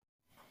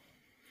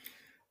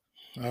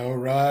All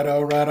right,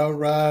 all right, all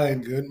right.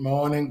 Good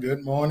morning,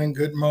 good morning,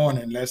 good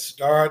morning. Let's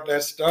start,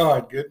 let's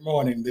start. Good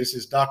morning. This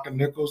is Dr.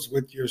 Nichols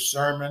with your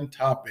sermon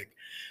topic.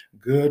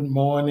 Good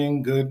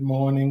morning, good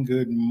morning,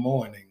 good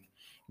morning.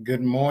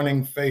 Good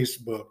morning,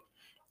 Facebook.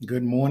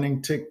 Good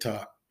morning,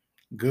 TikTok.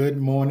 Good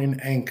morning,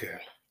 Anchor.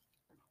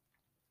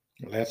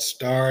 Let's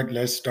start,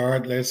 let's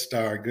start, let's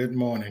start. Good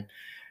morning.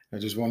 I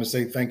just want to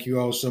say thank you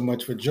all so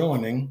much for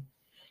joining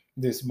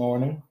this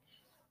morning.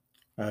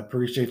 I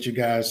appreciate you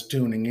guys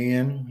tuning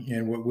in.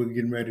 And what we're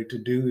getting ready to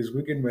do is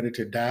we're getting ready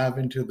to dive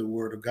into the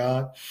Word of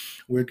God.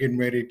 We're getting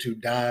ready to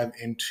dive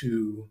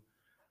into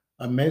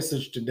a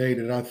message today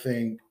that I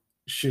think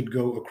should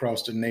go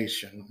across the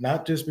nation,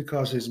 not just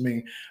because it's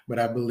me, but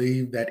I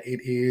believe that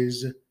it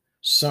is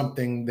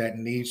something that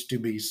needs to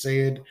be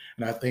said.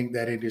 And I think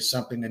that it is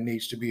something that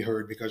needs to be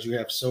heard because you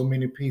have so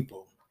many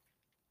people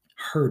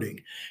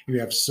hurting. You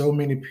have so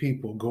many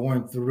people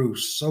going through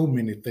so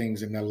many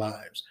things in their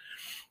lives.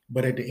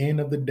 But at the end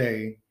of the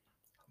day,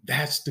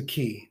 that's the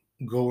key,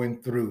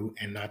 going through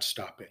and not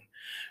stopping.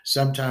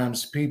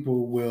 Sometimes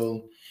people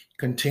will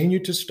continue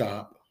to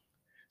stop.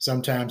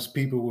 Sometimes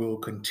people will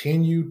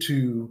continue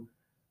to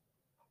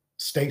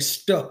stay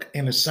stuck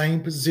in the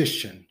same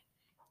position,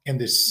 in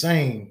the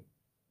same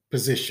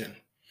position.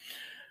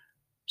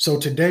 So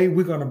today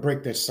we're going to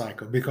break that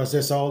cycle because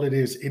that's all it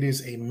is. It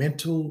is a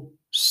mental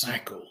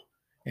cycle,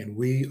 and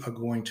we are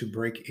going to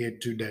break it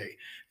today.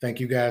 Thank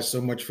you guys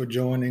so much for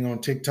joining on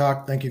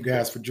TikTok. Thank you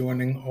guys for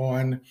joining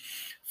on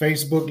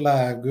Facebook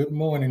Live. Good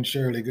morning,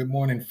 Shirley. Good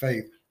morning,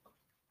 Faith.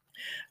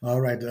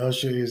 All right, the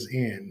usher is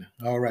in.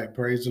 All right,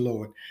 praise the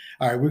Lord.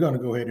 All right, we're going to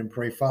go ahead and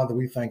pray. Father,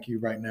 we thank you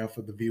right now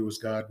for the viewers,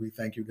 God. We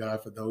thank you,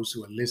 God, for those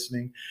who are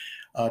listening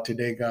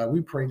today, God.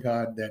 We pray,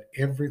 God, that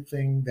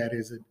everything that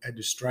is a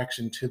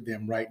distraction to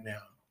them right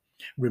now,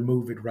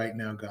 remove it right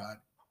now, God.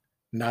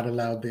 Not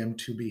allow them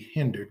to be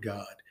hindered,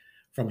 God,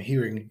 from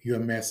hearing your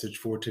message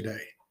for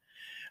today.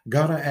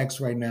 God, I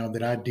ask right now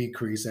that I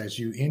decrease as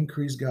you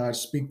increase, God.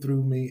 Speak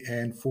through me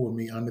and for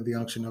me under the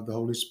unction of the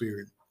Holy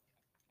Spirit.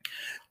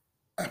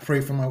 I pray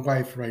for my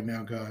wife right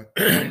now, God.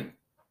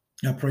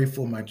 I pray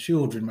for my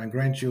children, my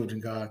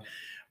grandchildren, God,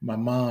 my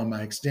mom,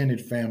 my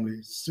extended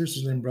family,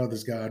 sisters and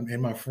brothers, God,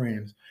 and my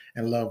friends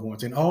and loved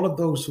ones, and all of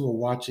those who are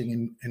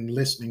watching and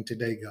listening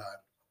today, God.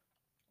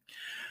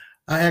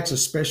 I ask a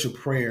special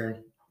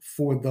prayer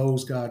for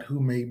those, God, who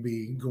may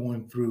be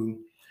going through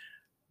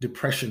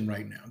depression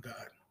right now,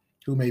 God,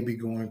 who may be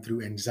going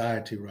through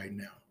anxiety right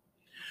now,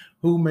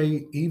 who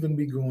may even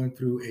be going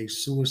through a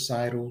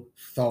suicidal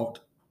thought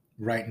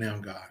right now,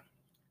 God.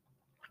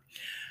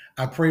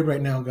 I pray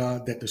right now,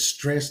 God, that the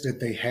stress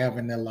that they have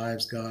in their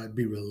lives, God,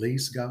 be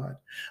released, God.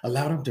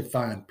 Allow them to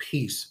find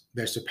peace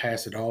that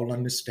surpasses all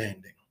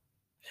understanding.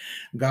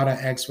 God, I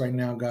ask right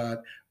now, God,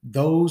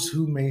 those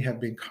who may have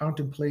been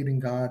contemplating,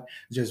 God,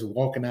 just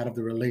walking out of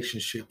the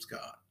relationships,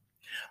 God,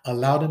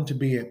 allow them to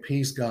be at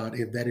peace, God,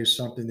 if that is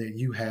something that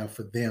you have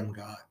for them,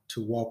 God,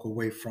 to walk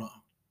away from.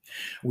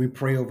 We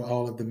pray over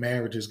all of the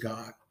marriages,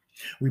 God.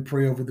 We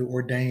pray over the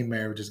ordained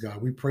marriages,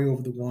 God. We pray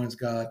over the ones,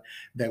 God,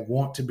 that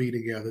want to be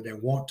together,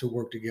 that want to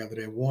work together,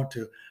 that want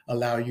to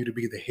allow you to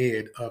be the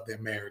head of their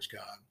marriage,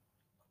 God.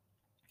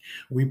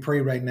 We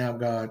pray right now,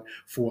 God,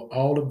 for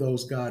all of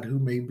those, God, who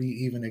may be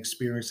even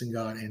experiencing,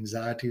 God,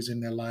 anxieties in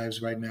their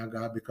lives right now,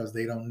 God, because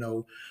they don't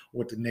know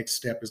what the next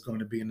step is going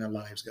to be in their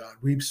lives, God.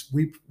 We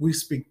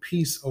speak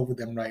peace over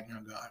them right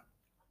now, God.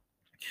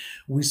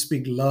 We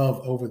speak love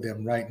over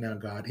them right now,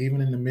 God.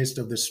 Even in the midst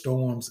of the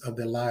storms of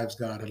their lives,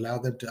 God, allow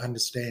them to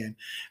understand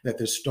that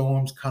the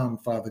storms come,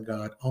 Father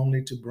God,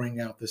 only to bring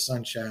out the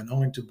sunshine,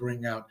 only to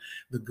bring out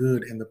the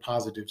good and the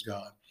positives,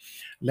 God.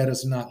 Let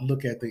us not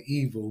look at the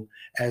evil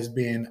as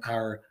being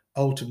our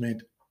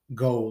ultimate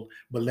goal,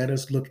 but let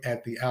us look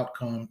at the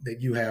outcome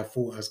that you have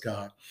for us,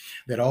 God.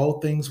 That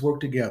all things work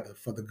together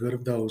for the good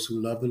of those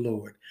who love the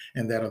Lord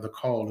and that are the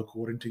called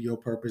according to your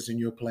purpose and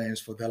your plans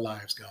for their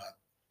lives, God.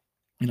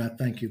 And I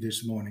thank you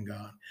this morning,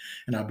 God.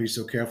 And I'll be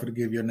so careful to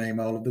give your name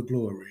all of the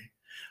glory,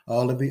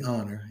 all of the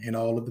honor, and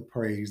all of the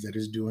praise that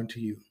is due unto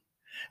you.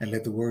 And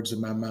let the words of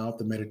my mouth,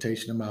 the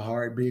meditation of my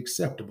heart be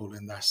acceptable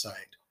in thy sight.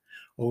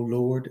 O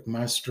Lord,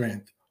 my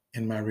strength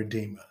and my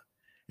redeemer.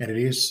 And it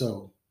is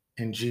so.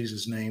 In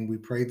Jesus' name, we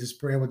pray this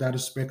prayer without a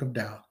speck of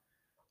doubt,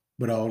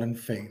 but all in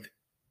faith.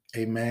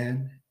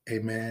 Amen,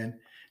 amen,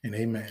 and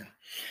amen.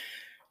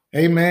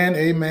 Amen,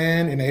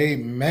 amen, and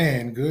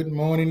amen. Good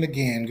morning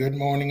again. Good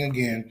morning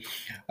again.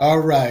 All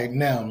right.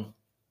 Now,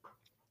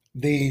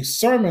 the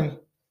sermon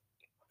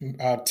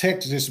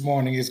text this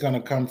morning is going to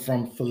come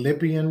from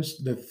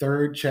Philippians, the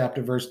third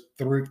chapter, verse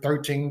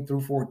 13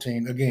 through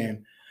 14.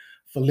 Again,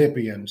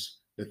 Philippians,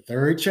 the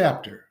third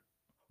chapter,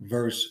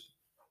 verse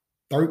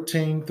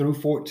 13 through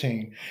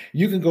 14.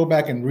 You can go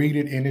back and read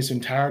it in its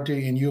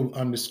entirety and you'll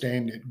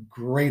understand it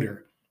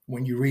greater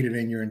when you read it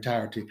in your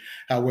entirety.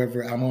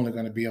 However, I'm only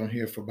going to be on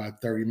here for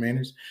about 30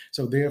 minutes.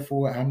 So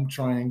therefore, I'm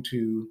trying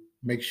to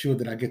make sure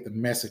that I get the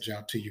message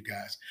out to you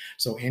guys.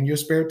 So in your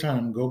spare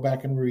time, go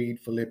back and read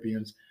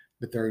Philippians,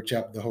 the third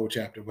chapter, the whole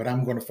chapter, but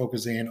I'm going to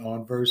focus in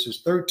on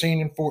verses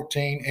 13 and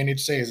 14. And it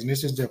says, and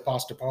this is the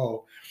Apostle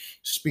Paul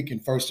speaking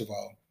first of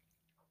all.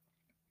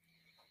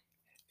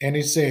 And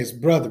it says,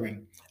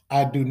 brethren,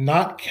 I do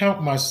not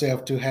count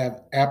myself to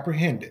have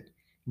apprehended,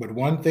 but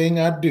one thing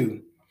I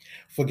do,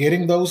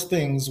 forgetting those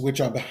things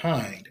which are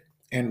behind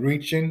and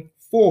reaching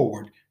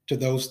forward to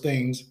those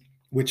things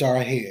which are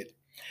ahead.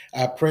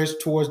 I press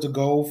towards the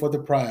goal for the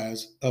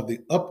prize of the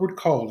upward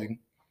calling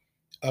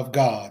of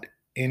God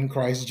in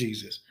Christ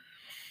Jesus.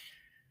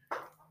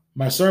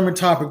 My sermon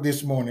topic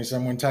this morning,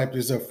 someone type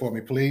this up for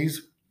me,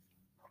 please.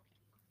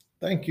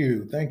 Thank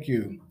you. Thank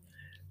you.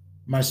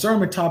 My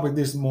sermon topic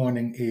this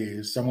morning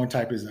is, someone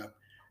type this up,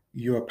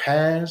 your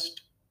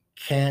past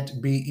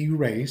can't be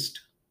erased,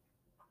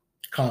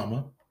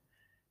 comma,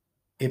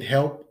 it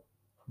helped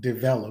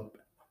develop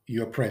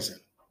your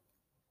present.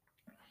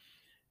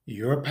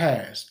 Your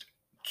past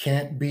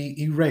can't be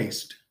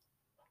erased,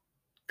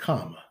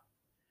 comma,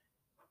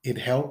 it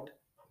helped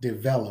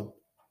develop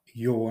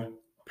your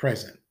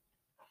present.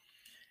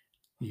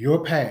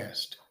 Your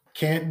past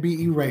can't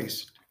be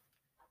erased,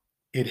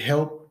 it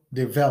helped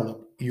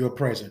develop your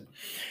present.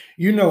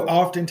 You know,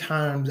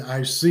 oftentimes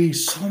I see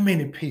so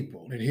many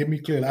people, and hear me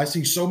clearly, I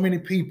see so many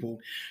people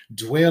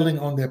dwelling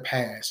on their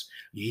past,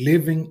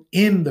 living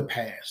in the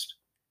past,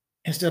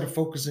 instead of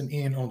focusing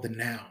in on the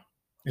now,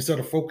 instead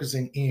of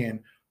focusing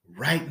in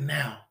right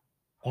now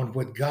on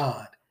what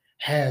God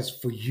has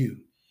for you.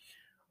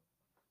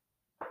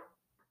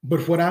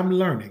 But what I'm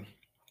learning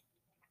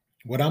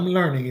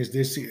is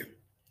this here.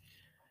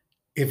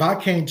 If I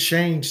can't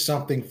change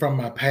something from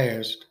my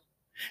past,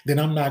 then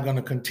I'm not going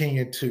to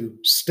continue to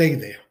stay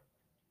there.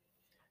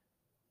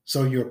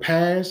 So your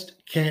past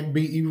can't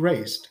be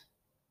erased,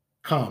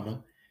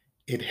 comma,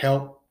 it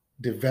helped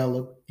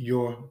develop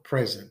your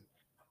present.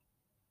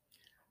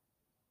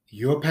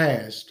 Your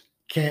past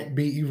can't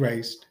be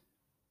erased,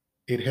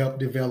 it helped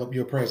develop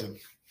your present.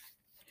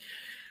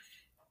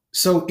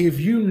 So if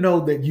you know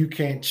that you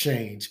can't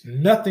change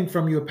nothing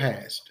from your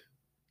past,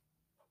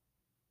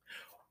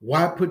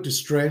 why put the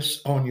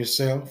stress on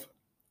yourself?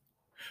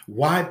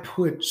 Why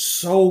put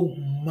so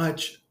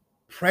much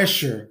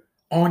pressure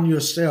on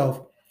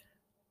yourself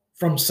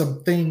from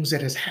some things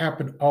that has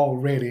happened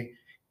already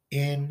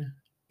in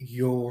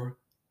your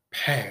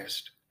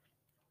past?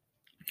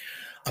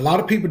 A lot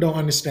of people don't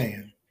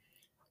understand.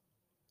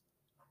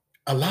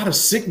 A lot of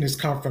sickness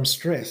comes from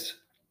stress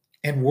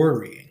and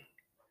worrying.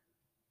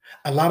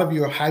 A lot of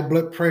your high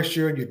blood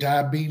pressure, your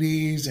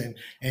diabetes,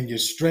 and your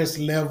stress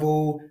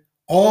level,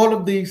 all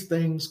of these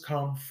things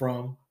come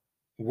from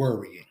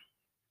worrying.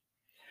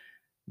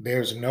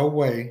 There's no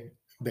way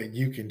that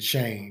you can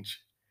change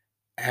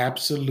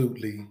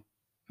absolutely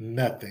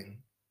nothing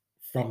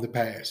from the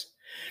past.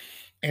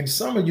 And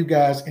some of you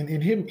guys,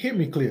 and hear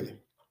me clearly.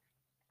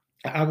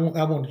 I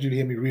want you to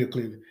hear me real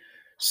clearly.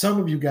 Some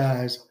of you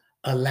guys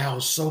allow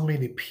so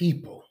many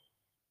people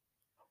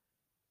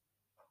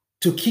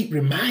to keep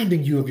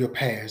reminding you of your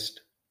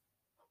past,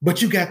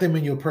 but you got them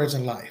in your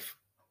present life.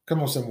 Come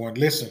on, someone,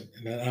 listen.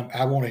 And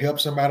I want to help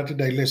somebody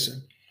today.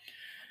 Listen.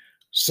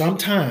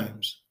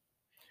 Sometimes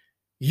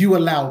you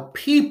allow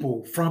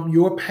people from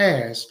your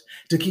past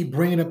to keep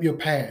bringing up your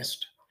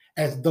past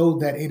as though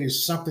that it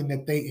is something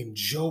that they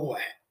enjoy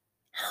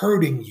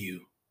hurting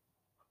you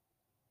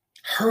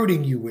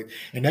with.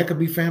 And that could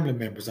be family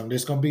members. I'm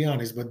just going to be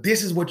honest, but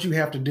this is what you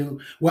have to do.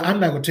 Well, I'm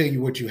not going to tell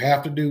you what you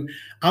have to do.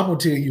 I'm going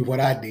to tell you what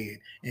I did,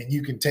 and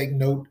you can take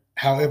note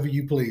however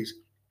you please.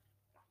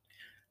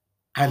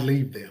 I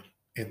leave them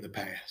in the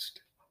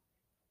past.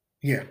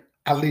 Yeah,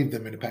 I leave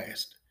them in the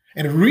past.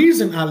 And the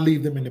reason I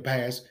leave them in the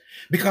past,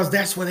 because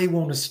that's where they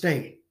want to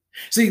stay.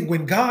 See,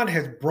 when God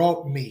has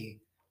brought me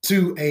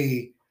to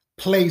a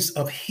place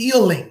of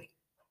healing,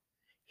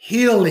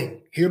 hear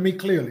me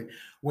clearly.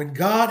 When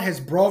God has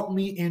brought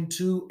me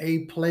into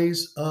a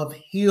place of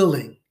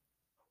healing,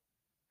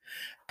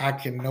 I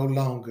can no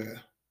longer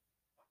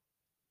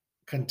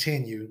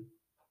continue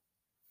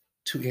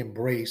to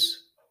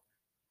embrace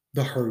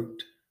the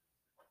hurt,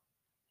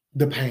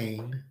 the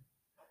pain,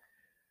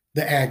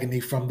 the agony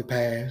from the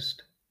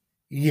past.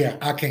 Yeah,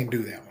 I can't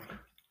do that one.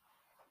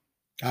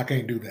 I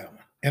can't do that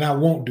one. And I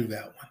won't do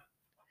that one.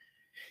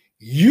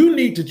 You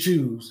need to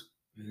choose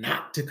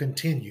not to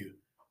continue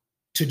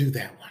to do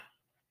that one.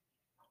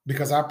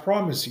 Because I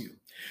promise you,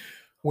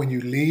 when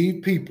you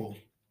leave people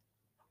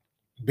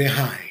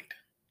behind,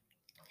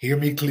 hear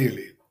me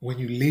clearly, when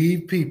you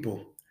leave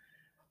people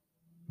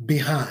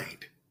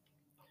behind,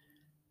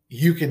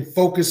 you can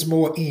focus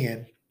more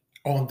in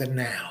on the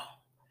now.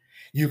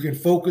 You can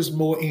focus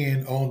more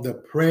in on the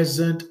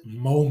present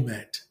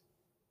moment.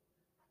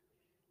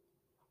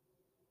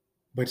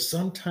 But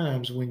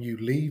sometimes when you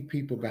leave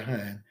people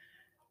behind,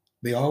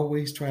 they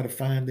always try to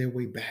find their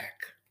way back.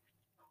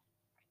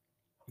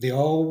 They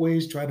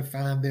always try to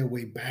find their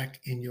way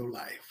back in your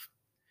life.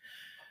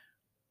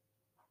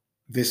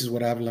 This is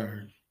what I've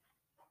learned.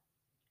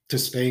 To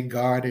stay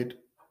guarded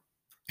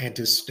and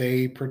to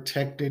stay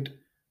protected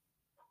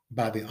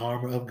by the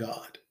armor of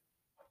God.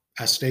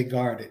 I stay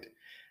guarded.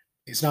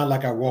 It's not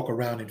like I walk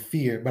around in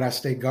fear, but I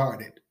stay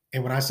guarded.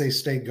 And when I say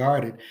stay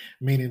guarded,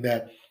 meaning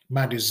that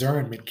my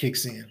discernment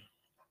kicks in,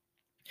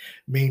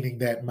 meaning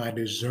that my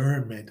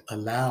discernment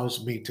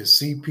allows me to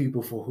see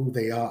people for who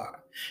they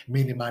are,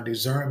 meaning my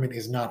discernment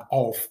is not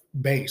off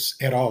base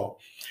at all.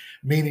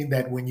 Meaning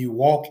that when you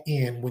walk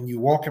in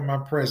my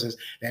presence,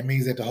 that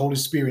means that the Holy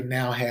Spirit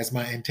now has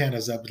my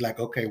antennas up. Like,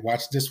 okay,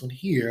 watch this one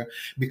here,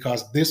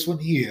 because this one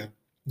here,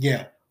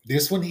 yeah,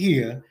 this one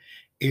here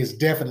is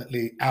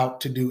definitely out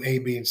to do A,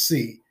 B, and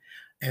C.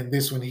 And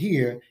this one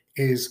here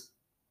is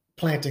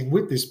planting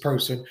with this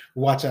person.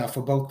 Watch out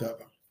for both of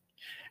them.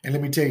 And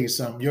let me tell you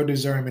something, your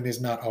discernment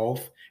is not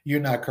off. You're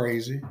not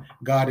crazy.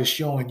 God is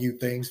showing you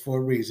things for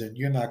a reason.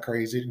 You're not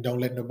crazy. Don't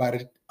let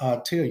nobody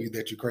tell you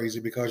that you're crazy,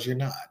 because you're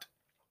not.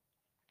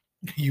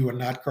 You are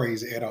not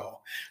crazy at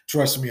all.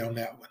 Trust me on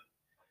that one.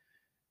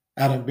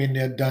 I done been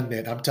there, done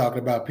that. I'm talking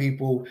about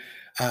people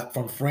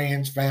from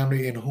friends,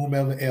 family, and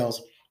whomever else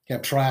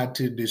have tried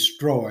to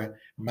destroy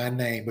my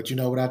name. But you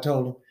know what I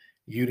told them?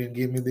 You didn't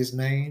give me this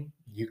name.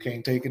 You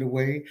can't take it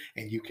away,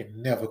 and you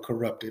can never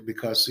corrupt it,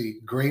 because, see,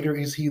 greater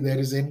is he that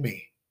is in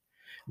me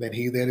than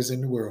he that is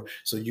in the world.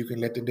 So you can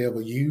let the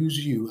devil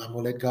use you. I'm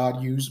going to let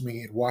God use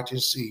me, and watch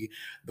and see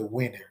the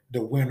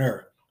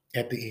winner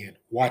at the end.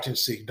 Watch and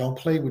see. Don't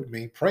play with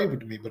me. Pray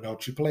with me, but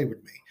don't you play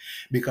with me.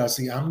 Because,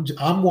 see,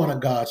 I'm one of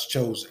God's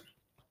chosen.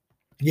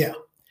 Yeah,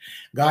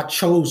 God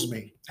chose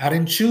me. I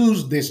didn't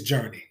choose this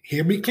journey.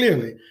 Hear me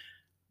clearly.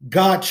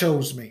 God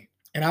chose me.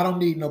 And I don't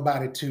need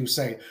nobody to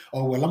say,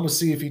 oh, well, I'm going to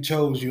see if he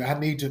chose you.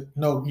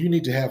 No, you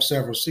need to have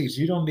several seats.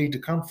 You don't need to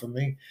come for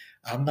me.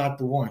 I'm not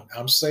the one.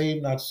 I'm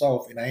saved, not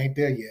soft, and I ain't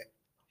there yet.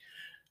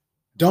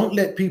 Don't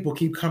let people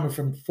keep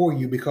coming for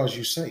you because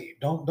you're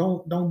saved. Don't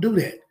do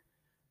that.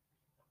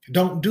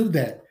 Don't do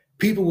that.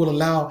 People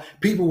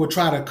will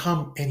try to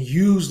come and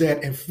use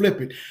that and flip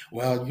it.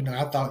 Well,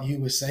 I thought you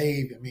were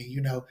saved. I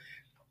mean,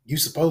 you're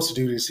supposed to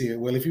do this here.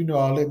 Well, if you know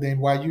all of it, then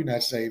why you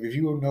not saved? If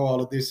you know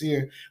all of this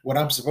here, what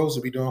I'm supposed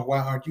to be doing, why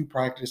aren't you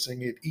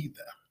practicing it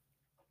either?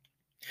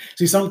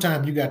 See,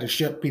 sometimes you got to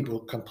shut people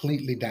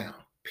completely down,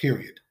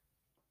 period,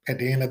 at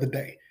the end of the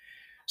day.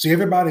 See,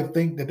 everybody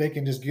think that they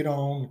can just get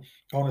on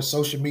a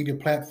social media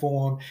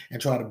platform and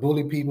try to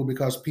bully people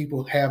because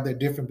people have their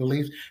different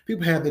beliefs.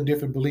 People have their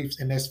different beliefs,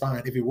 and that's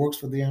fine. If it works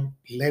for them,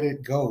 let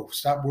it go.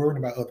 Stop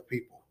worrying about other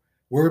people.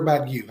 Worry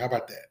about you. How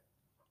about that?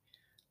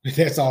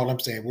 That's all I'm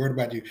saying. Worry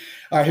about you.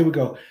 All right, here we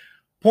go.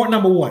 Point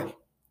number one.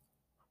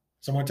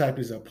 Someone type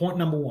this up. Point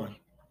number one.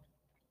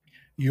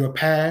 Your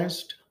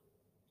past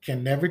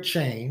can never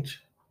change,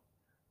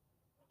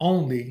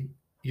 only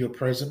your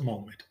present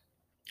moment.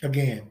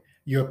 Again,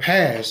 your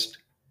past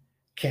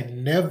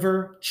can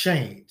never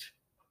change,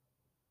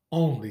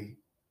 only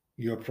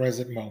your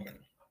present moment.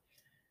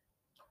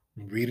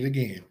 Read it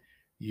again.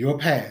 Your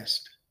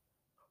past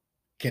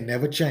can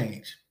never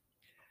change,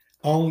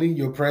 only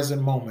your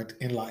present moment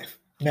in life.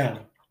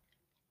 Now,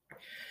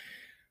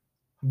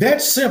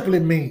 that simply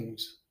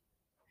means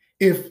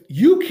if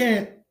you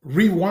can't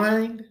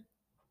rewind,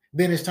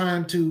 then it's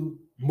time to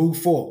move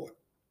forward.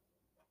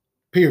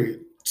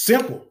 Period.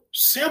 Simple.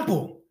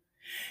 Simple.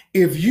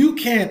 If you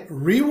can't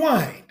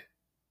rewind,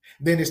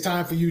 then it's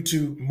time for you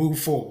to move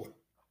forward.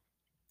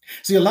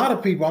 See, a lot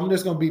of people, I'm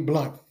just going to be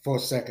blunt for a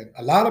second.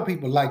 A lot of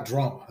people like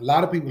drama. A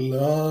lot of people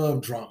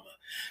love drama.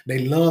 They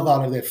love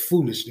all of that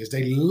foolishness.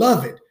 They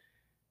love it.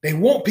 They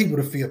want people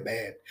to feel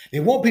bad. They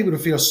want people to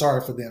feel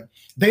sorry for them.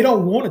 They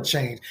don't want to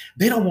change.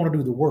 They don't want to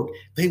do the work.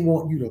 They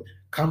want you to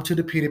come to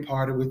the pity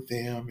party with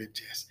them and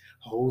just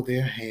hold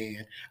their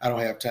hand. I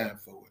don't have time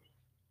for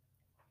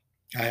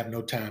it. I have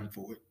no time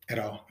for it at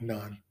all.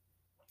 None.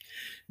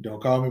 Don't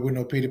call me with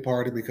no pity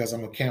party, because I'm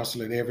going to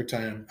cancel it every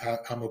time.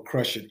 I'm going to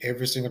crush it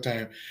every single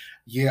time.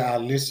 Yeah, I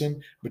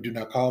listen, but do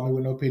not call me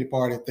with no pity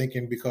party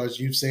thinking because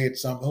you said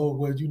something. Oh,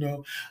 well,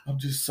 I'm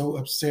just so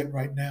upset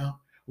right now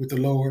with the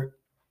Lord.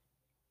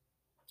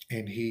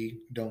 And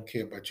he don't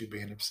care about you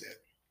being upset.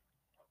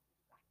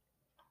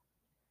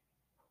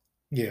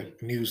 Yeah,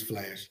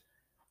 newsflash.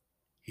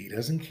 He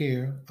doesn't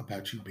care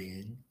about you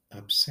being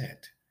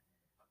upset.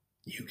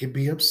 You can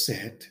be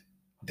upset.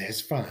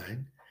 That's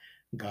fine.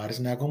 God is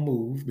not going to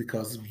move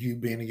because of you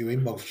being in your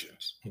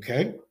emotions.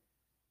 Okay?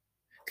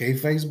 Okay,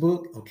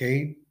 Facebook.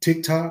 Okay,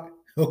 TikTok.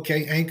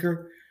 Okay,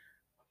 Anchor.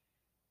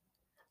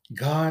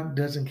 God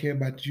doesn't care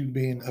about you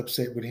being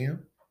upset with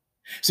him.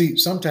 See,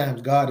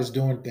 sometimes God is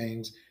doing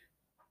things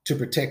to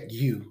protect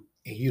you,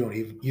 and you don't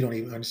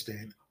even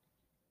understand.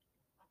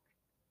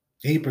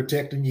 He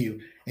protecting you,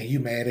 and you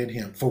mad at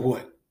him for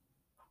what?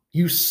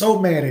 You so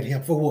mad at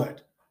him for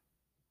what?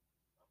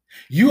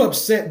 You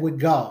upset with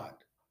God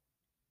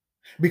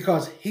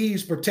because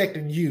he's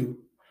protecting you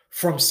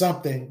from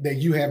something that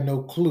you have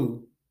no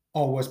clue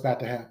on what's about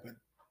to happen.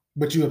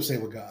 But you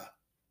upset with God.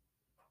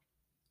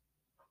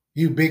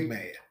 You big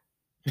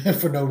mad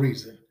for no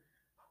reason.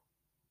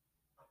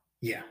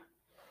 Yeah.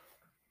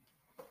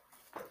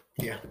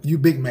 Yeah. You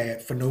big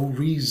mad for no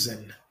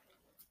reason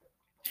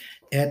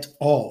at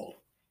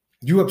all.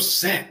 You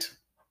upset.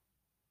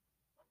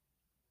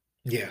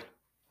 Yeah.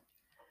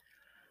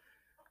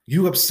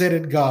 You upset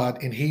at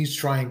God and he's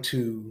trying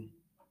to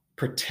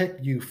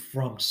protect you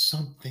from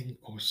something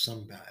or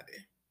somebody.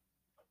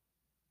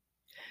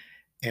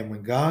 And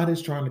when God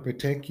is trying to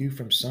protect you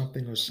from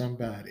something or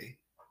somebody,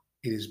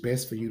 it is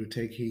best for you to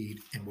take heed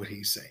in what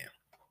he's saying.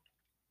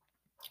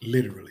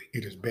 Literally,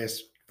 it is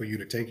best for you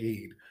to take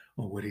heed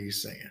on what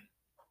he's saying.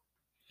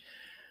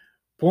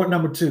 Point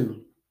number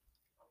 2,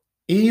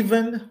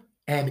 even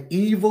an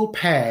evil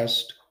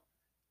past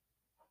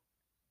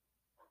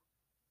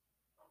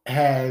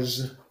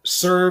has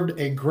served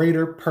a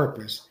greater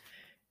purpose.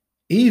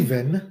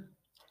 Even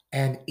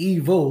an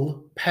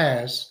evil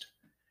past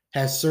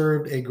has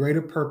served a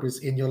greater purpose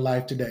in your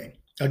life today.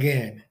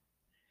 Again,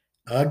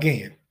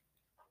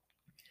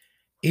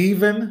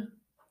 even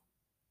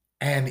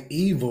an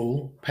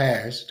evil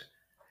past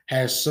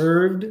has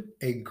served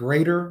a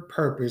greater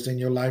purpose in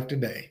your life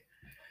today.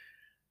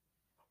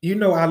 You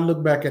know, I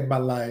look back at my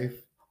life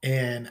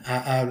and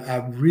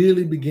I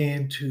really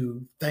began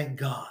to thank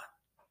God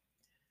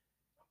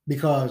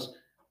because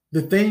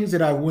the things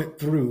that I went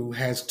through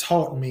has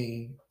taught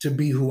me to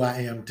be who I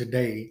am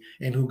today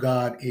and who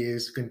God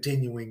is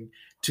continuing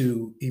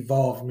to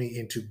evolve me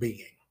into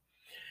being.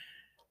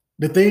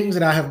 The things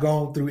that I have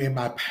gone through in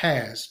my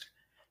past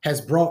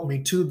has brought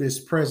me to this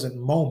present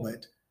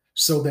moment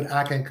so that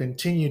I can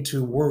continue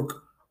to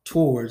work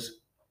towards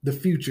the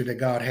future that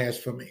God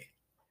has for me.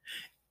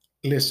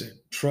 Listen,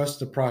 trust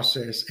the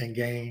process and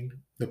gain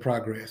the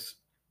progress.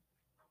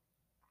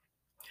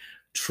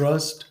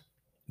 Trust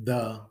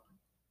the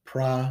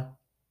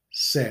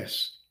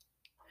process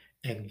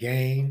and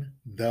gain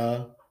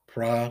the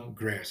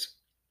progress.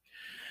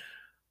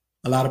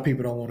 A lot of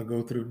people don't want to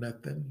go through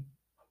nothing.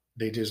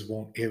 They just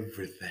want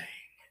everything.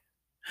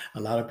 A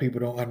lot of people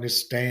don't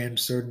understand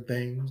certain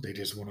things. They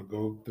just want to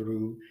go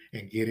through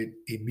and get it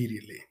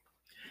immediately.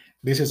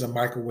 This is a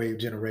microwave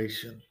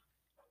generation.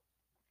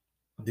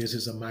 This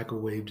is a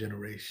microwave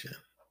generation.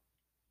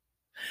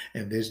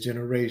 And this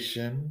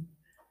generation,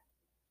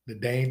 the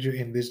danger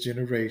in this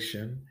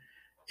generation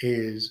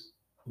is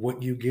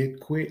what you get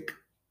quick,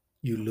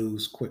 you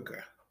lose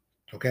quicker.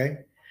 Okay?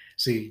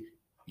 See,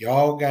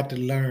 y'all got to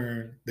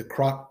learn the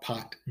crock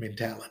pot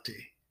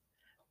mentality,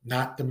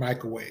 not the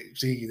microwave.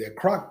 See, the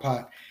crock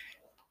pot,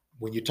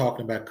 when you're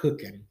talking about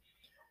cooking,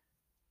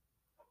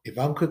 if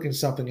I'm cooking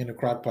something in the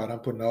crock pot, I'm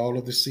putting all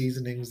of the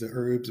seasonings, the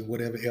herbs, and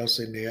whatever else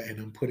in there, and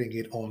I'm putting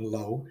it on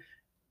low,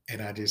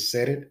 and I just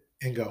set it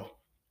and go.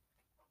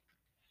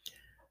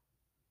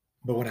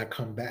 But when I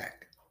come back,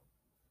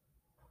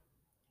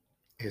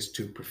 it's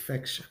to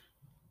perfection.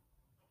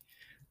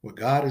 What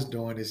God is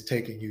doing is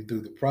taking you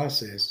through the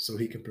process so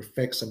he can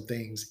perfect some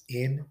things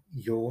in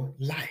your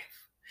life.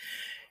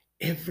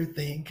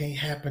 Everything can't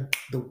happen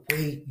the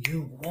way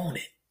you want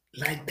it,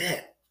 like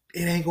that.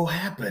 It ain't gonna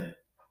happen.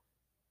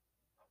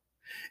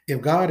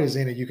 If God is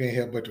in it, you can't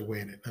help but to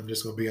win it. I'm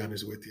just gonna be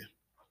honest with you.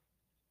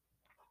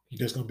 I'm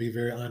just gonna be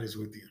very honest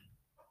with you.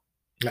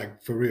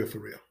 Like for real, for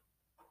real.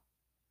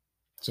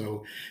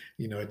 So,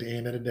 at the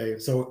end of the day,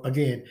 so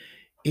again,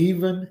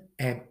 even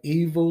an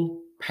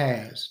evil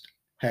past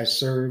has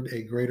served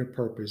a greater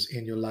purpose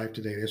in your life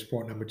today. That's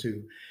point number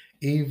 2.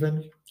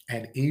 Even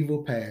an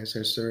evil past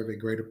has served a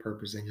greater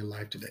purpose in your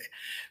life today.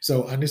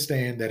 So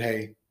understand that,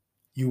 hey,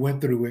 you went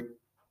through it,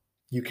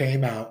 you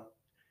came out,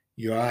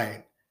 you're all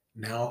right.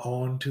 Now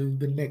on to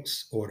the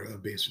next order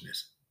of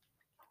business.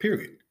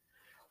 Period.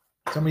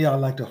 Some of y'all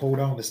like to hold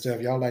on to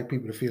stuff. Y'all like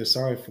people to feel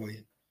sorry for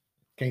you.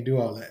 Can't do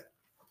all that.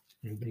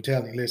 I'm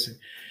telling you, listen,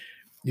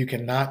 you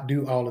cannot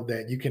do all of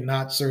that. You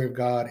cannot serve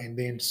God and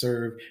then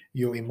serve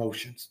your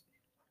emotions.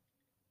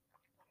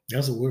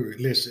 That's a word.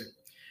 Listen,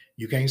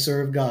 you can't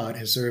serve God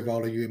and serve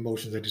all of your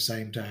emotions at the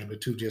same time. The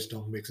two just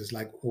don't mix. It's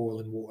like oil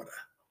and water.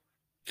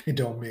 It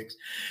don't mix.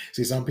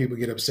 See, some people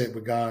get upset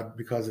with God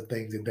because of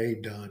things that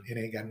they've done. It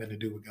ain't got nothing to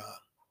do with God.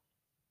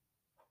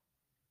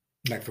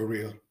 Like for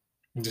real.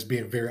 I'm just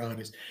being very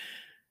honest.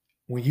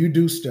 When you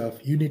do stuff,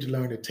 you need to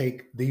learn to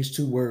take these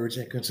two words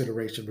in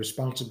consideration: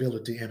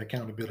 responsibility and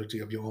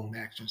accountability of your own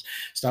actions.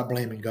 Stop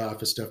blaming God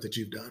for stuff that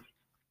you've done.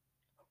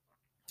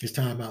 It's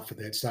time out for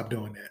that. Stop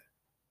doing that.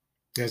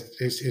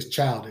 It's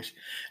childish.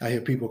 I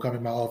hear people come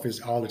in my office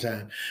all the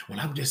time.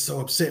 Well, I'm just so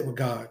upset with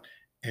God.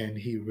 And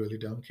he really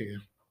don't care.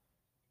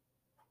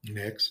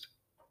 Next.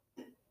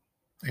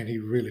 And he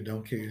really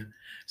don't care.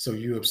 So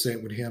you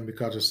upset with him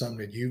because of something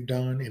that you've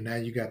done, and now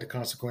you got the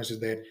consequences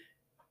that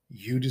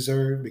you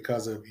deserve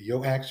because of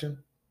your action.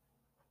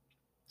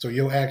 So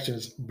your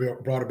actions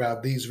brought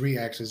about these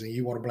reactions, and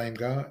you want to blame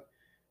God?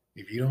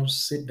 If you don't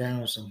sit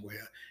down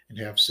somewhere and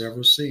have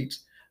several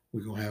seats,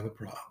 we're going to have a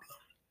problem.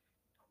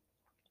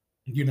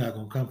 You're not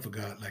going to come for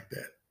God like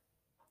that.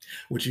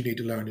 What you need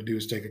to learn to do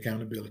is take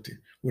accountability.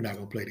 We're not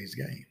going to play these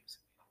games.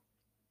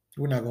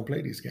 We're not going to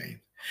play these games.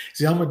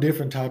 See, I'm a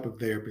different type of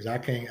therapist. I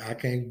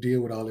can't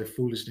deal with all that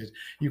foolishness.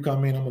 You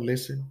come in, I'm going to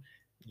listen.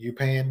 You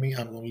paying me,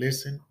 I'm going to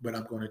listen, but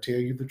I'm going to tell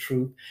you the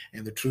truth,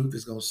 and the truth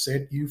is going to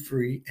set you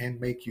free and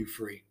make you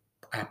free.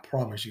 I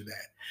promise you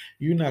that.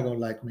 You're not going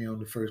to like me on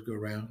the first go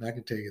round. I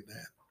can tell you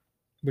that.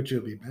 But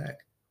you'll be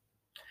back,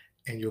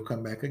 and you'll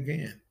come back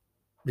again.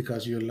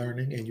 because you're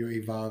learning and you're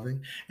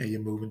evolving and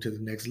you're moving to the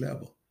next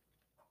level.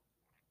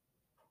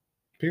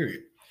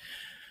 Period.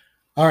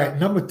 All right,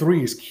 number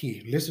 3 is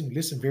key.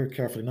 Listen very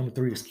carefully. Number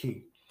 3 is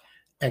key.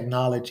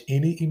 Acknowledge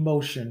any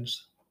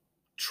emotions,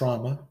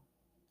 trauma,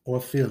 or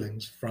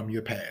feelings from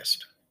your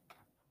past.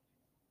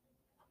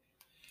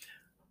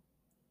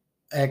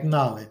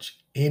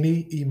 Acknowledge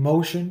any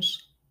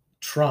emotions,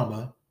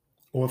 trauma,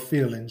 or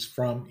feelings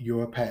from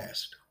your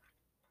past.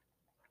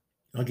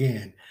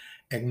 Again,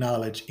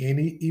 acknowledge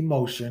any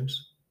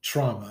emotions,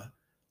 trauma,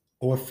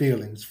 or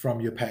feelings from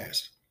your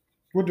past.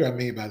 What do I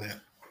mean by that?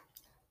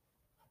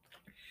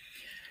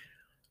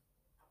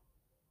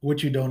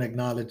 What you don't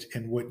acknowledge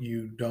and what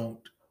you don't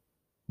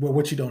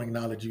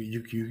acknowledge,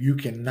 you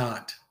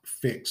cannot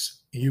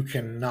fix. You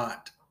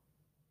cannot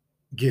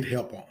get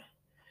help on.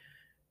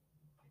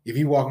 If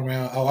you walking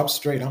around, oh, I'm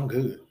straight, I'm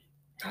good.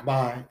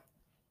 Bye.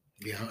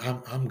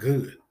 Yeah, I'm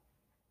good.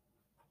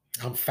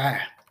 I'm fine.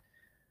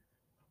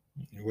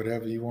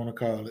 Whatever you want to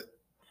call it,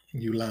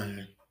 you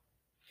lying.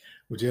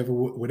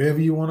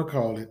 Whatever you want to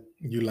call it,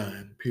 you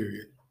lying.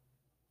 Period.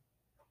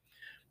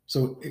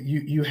 So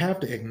you have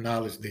to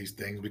acknowledge these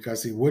things,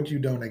 because see, what you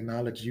don't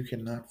acknowledge, you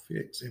cannot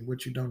fix, and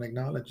what you don't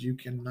acknowledge, you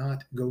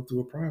cannot go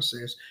through a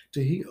process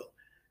to heal.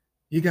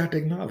 You got to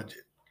acknowledge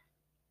it.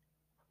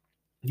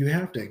 You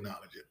have to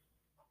acknowledge it.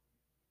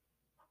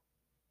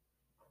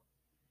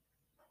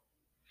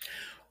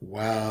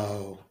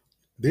 Wow,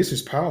 this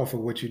is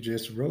powerful what you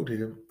just wrote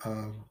here,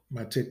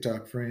 my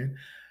TikTok friend.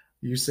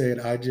 You said,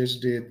 I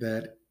just did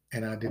that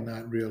and I did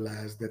not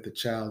realize that the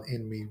child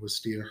in me was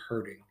still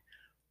hurting.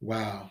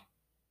 Wow,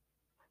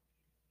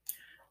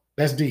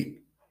 that's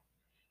deep.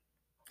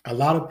 A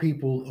lot of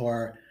people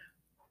are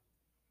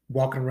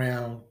walking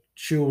around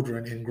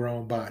children in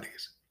grown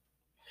bodies.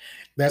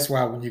 That's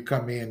why when you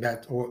come in,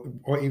 that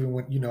or even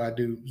when I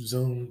do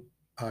Zoom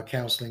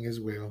counseling as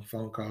well,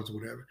 phone calls,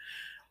 whatever.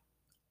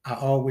 I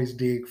always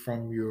dig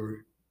from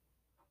your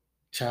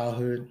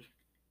childhood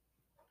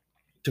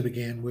to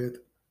begin with.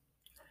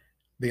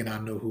 Then I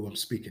know who I'm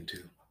speaking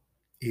to.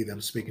 Either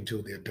I'm speaking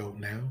to the adult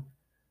now,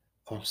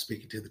 or I'm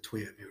speaking to the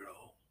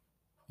 12-year-old.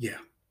 Yeah,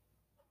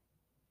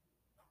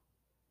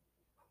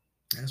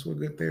 that's what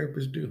good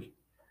therapists do.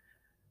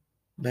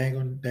 They're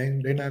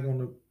not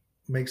gonna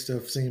make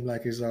stuff seem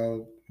like it's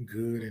all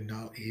good and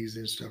all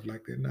easy and stuff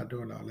like that. They're not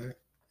doing all that.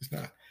 It's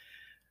not.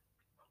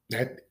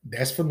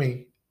 That's for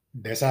me.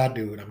 That's how I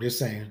do it. I'm just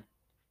saying.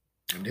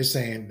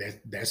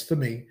 That's for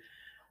me.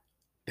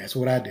 That's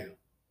what I do.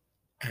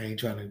 I ain't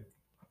trying to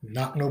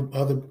knock no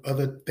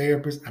other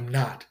therapists. I'm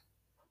not.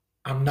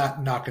 I'm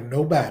not knocking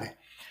nobody.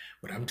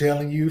 But I'm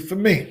telling you, for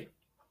me,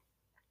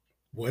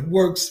 what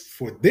works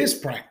for this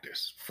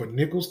practice, for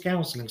Nichols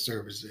Counseling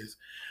Services,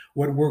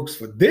 what works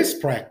for this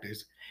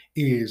practice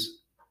is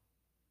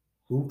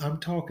who I'm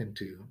talking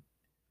to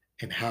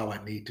and how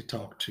I need to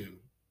talk to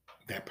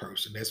that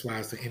person. That's why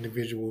it's an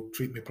individual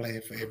treatment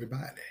plan for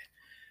everybody.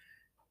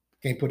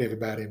 Can't put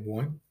everybody in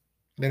one.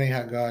 That ain't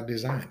how God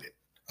designed it.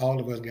 All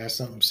of us got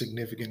something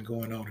significant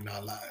going on in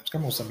our lives.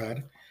 Come on,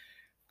 somebody.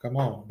 Come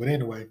on. But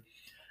anyway,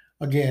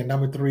 again,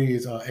 number 3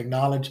 is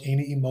acknowledge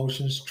any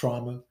emotions,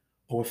 trauma,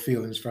 or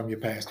feelings from your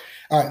past.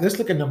 All right, let's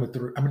look at number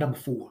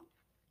 4.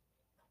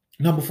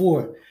 Number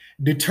 4,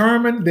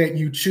 determine that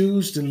you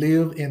choose to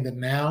live in the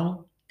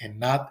now and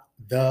not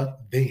the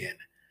then.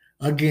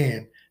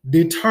 Again,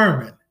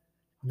 determine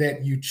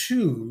that you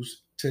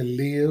choose to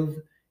live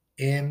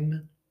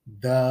in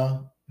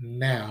the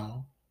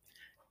now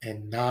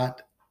and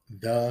not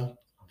the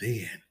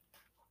then.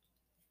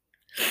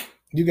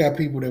 You got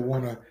people that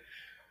want to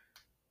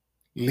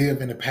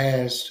live in the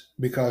past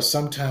because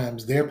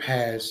sometimes their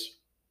past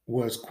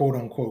was quote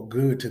unquote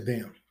good to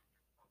them.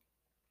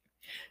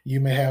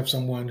 You may have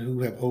someone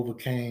who have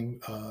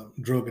overcame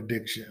drug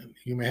addiction.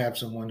 You may have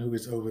someone who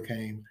has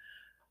overcame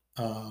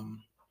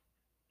um,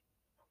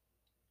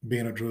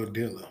 being a drug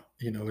dealer.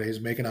 They was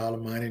making all the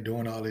money,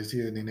 doing all this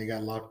here, and then they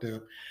got locked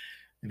up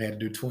and they had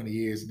to do 20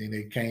 years. And then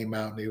they came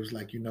out and they was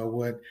like, you know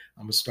what?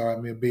 I'm gonna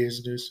start me a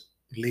business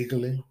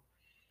legally,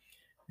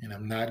 and um,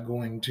 I'm not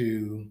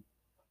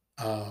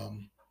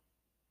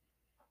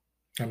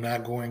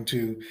going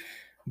to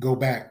go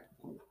back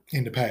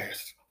in the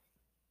past.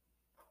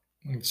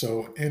 And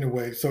so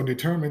anyway, so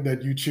determine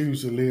that you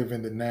choose to live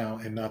in the now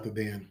and not the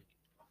then.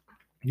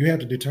 You have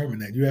to determine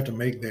that. You have to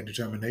make that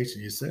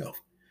determination yourself.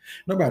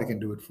 Nobody can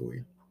do it for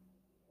you.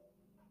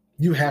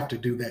 You have to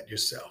do that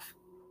yourself.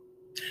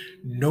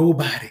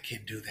 Nobody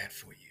can do that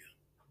for you.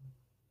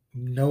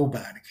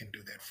 Nobody can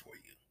do that for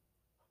you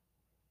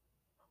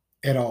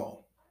at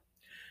all.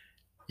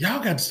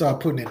 Y'all got to start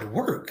putting in the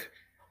work.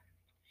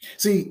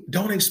 See,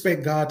 don't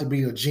expect God to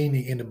be a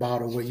genie in the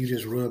bottle where you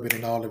just rub it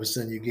and all of a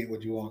sudden you get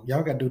what you want.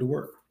 Y'all got to do the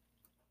work.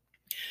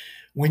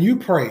 When you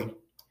pray,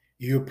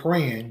 you're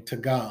praying to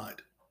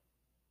God.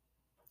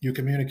 You're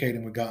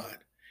communicating with God.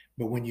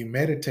 But when you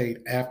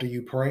meditate after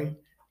you pray,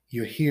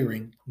 you're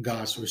hearing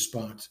God's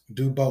response.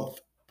 Do both.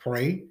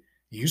 Pray,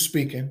 you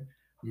speaking,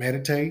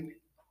 meditate,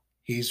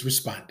 he's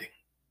responding.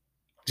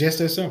 Just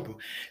as simple.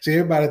 See,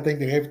 everybody think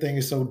that everything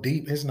is so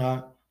deep. It's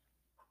not.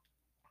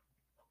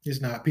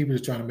 It's not. People are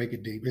trying to make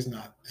it deep. It's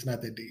not. It's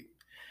not that deep.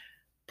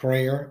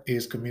 Prayer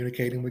is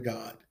communicating with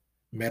God.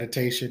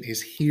 Meditation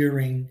is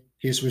hearing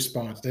his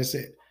response. That's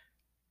it.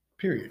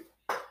 Period.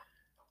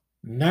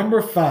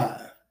 Number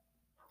 5,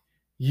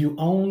 you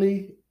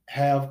only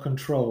have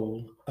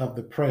control of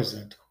the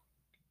present,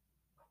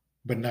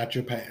 but not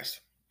your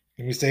past.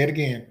 Let me say it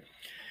again.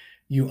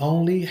 You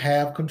only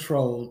have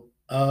control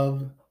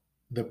of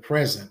the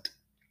present,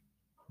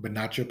 but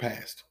not your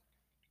past.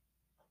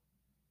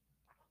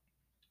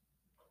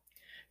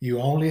 You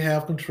only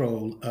have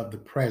control of the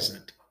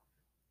present,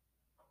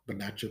 but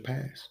not your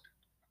past.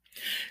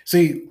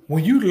 See,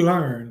 when you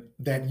learn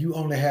that you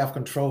only have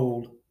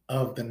control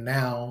of the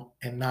now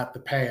and not the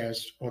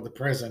past, or the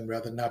present,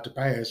 rather, not the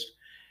past,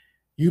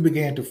 you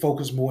began to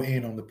focus more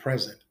in on the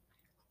present.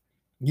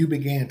 You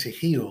began to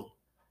heal.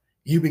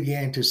 You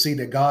began to see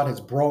that God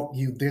has brought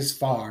you this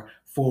far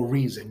for a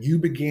reason. You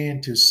began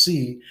to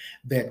see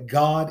that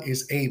God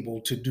is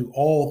able to do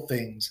all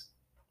things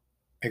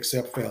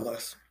except fail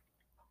us.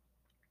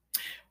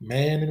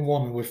 Man and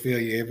woman will fail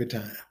you every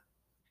time,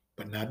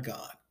 but not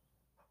God.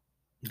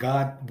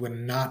 God will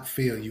not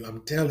fail you.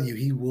 I'm telling you,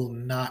 he will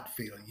not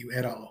fail you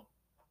at all.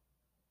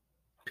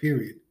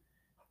 Period.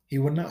 He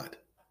will not.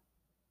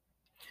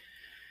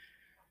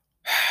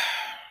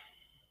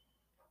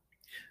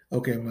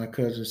 Okay, my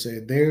cousin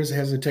said, there's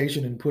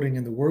hesitation in putting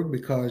in the work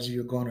because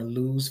you're going to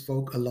lose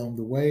folk along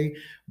the way,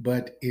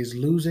 but is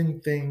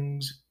losing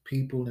things,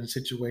 people, and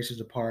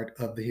situations a part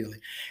of the healing?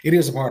 It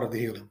is a part of the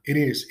healing. It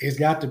is. It's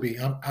got to be.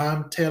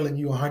 I'm telling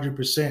you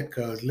 100%,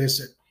 because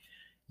listen,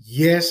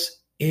 yes,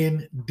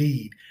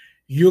 indeed.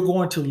 You're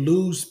going to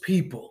lose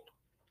people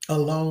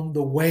along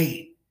the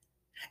way.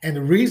 And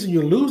the reason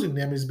you're losing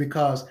them is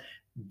because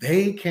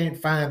they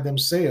can't find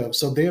themselves.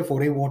 So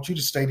therefore, they want you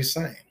to stay the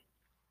same.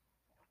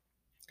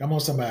 Come on,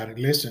 somebody.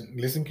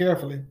 Listen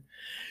carefully.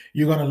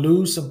 You're going to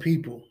lose some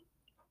people.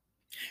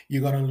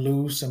 You're going to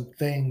lose some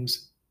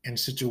things and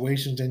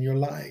situations in your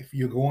life.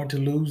 You're going to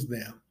lose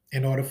them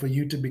in order for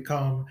you to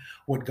become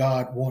what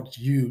God wants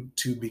you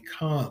to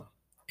become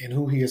and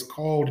who he has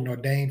called and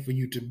ordained for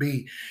you to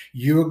be.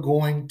 You're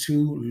going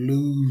to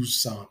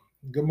lose some.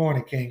 Good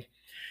morning, King.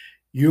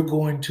 You're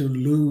going to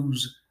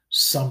lose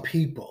some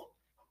people.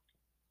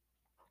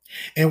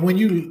 And when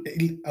you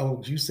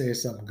said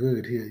something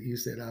good here. You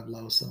said, I've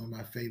lost some of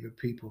my favorite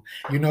people.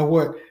 You know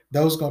what?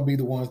 Those are going to be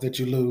the ones that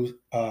you lose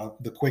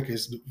the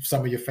quickest.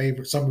 Some of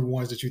the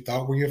ones that you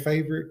thought were your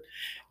favorite.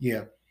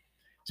 Yeah.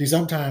 See,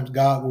 sometimes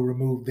God will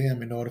remove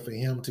them in order for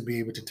him to be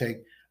able to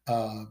take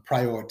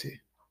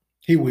priority.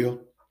 He will.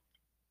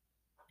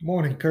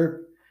 Morning,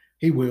 Kirk.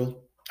 He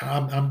will.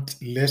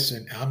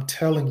 Listen, I'm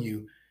telling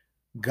you,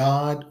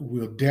 God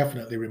will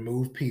definitely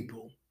remove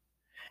people.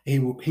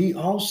 He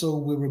also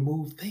will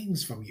remove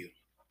things from you.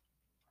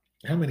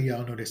 How many of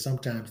y'all know that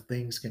sometimes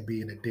things can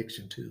be an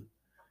addiction too?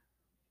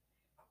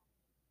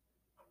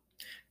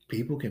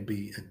 People can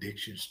be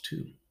addictions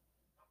too.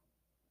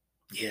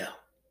 Yeah.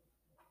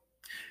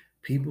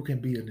 People can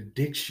be an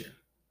addiction.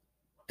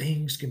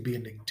 Things can be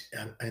an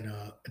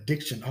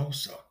addiction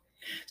also.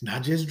 It's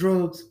not just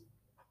drugs.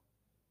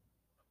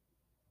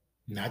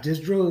 Not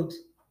just drugs.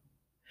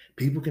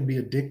 People can be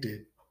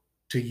addicted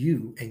to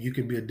you, and you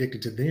can be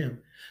addicted to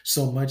them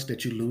so much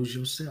that you lose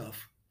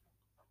yourself.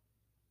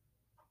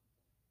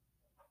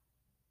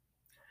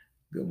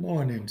 Good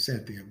morning,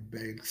 Cynthia,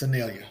 babe.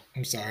 Cenelia.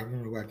 I'm sorry. I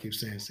don't know why I keep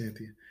saying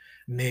Cynthia.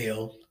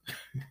 Nail.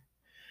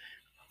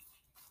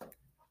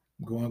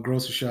 Going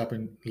grocery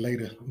shopping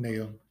later,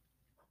 Nail.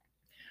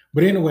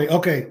 But anyway,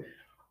 okay.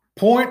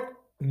 Point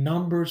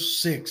number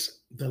 6,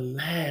 the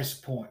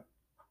last point.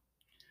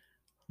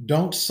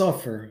 Don't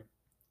suffer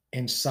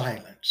in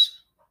silence.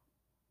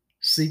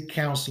 Seek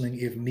counseling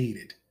if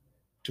needed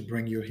to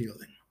bring your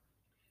healing.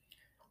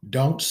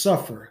 Don't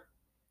suffer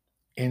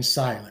in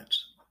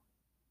silence.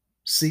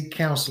 Seek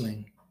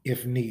counseling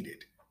if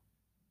needed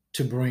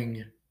to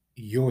bring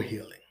your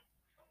healing.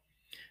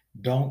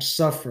 Don't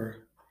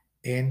suffer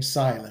in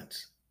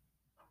silence.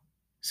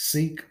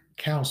 Seek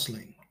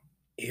counseling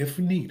if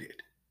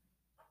needed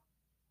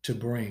to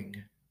bring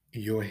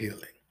your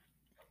healing.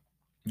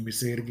 Let me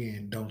say it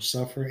again. Don't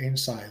suffer in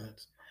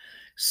silence.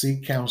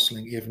 Seek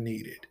counseling if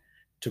needed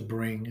to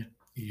bring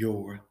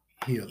your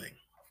healing.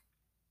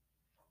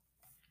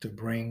 To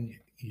bring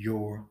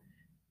your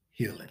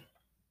healing.